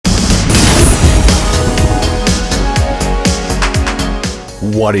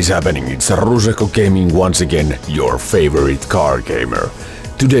What is happening? It's Ruseko Gaming once again, your favorite car gamer.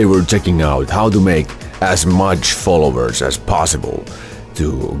 Today we're checking out how to make as much followers as possible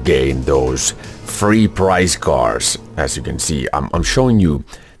to gain those free prize cars. As you can see, I'm showing you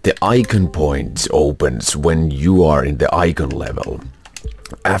the icon points opens when you are in the icon level.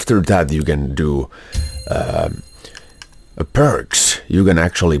 After that you can do perks. You can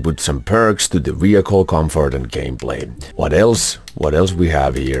actually put some perks to the vehicle comfort and gameplay. What else we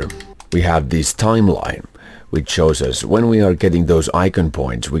have here? We have this timeline, which shows us when we are getting those icon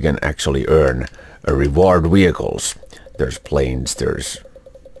points, we can actually earn reward vehicles. There's planes, there's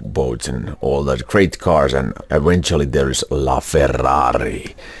boats and all that great cars, and eventually there's La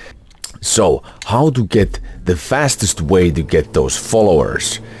Ferrari. So how to get the fastest way to get those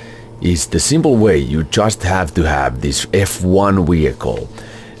followers is the simple way. You just have to have this F1 vehicle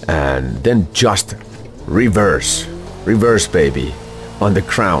and then just reverse baby, on the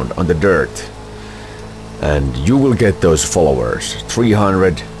ground, on the dirt, and you will get those followers.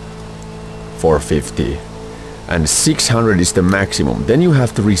 300, 450 and 600 is the maximum. Then you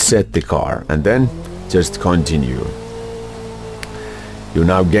have to reset the car and then just continue. You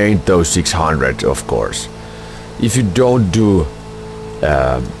now gained those 600, of course. If you don't do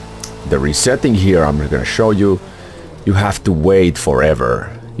the resetting here, I'm gonna show you, you have to wait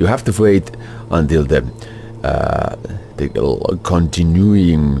forever. You have to wait until the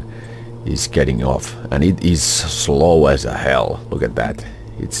continuing is getting off, and it is slow as a hell. Look at that.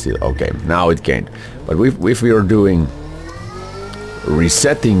 It's still okay. Now it gained, but if we are doing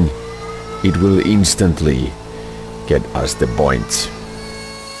resetting, it will instantly get us the points.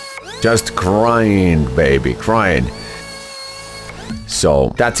 Just grind, baby, grind.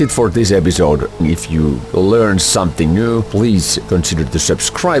 So that's it for this episode. If you learned something new, please consider to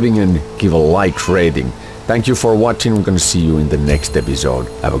subscribing and give a like rating. Thank you for watching. We're gonna see you in the next episode.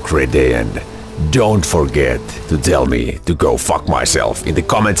 Have a great day, and don't forget to tell me to go fuck myself in the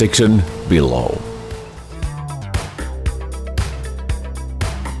comment section below.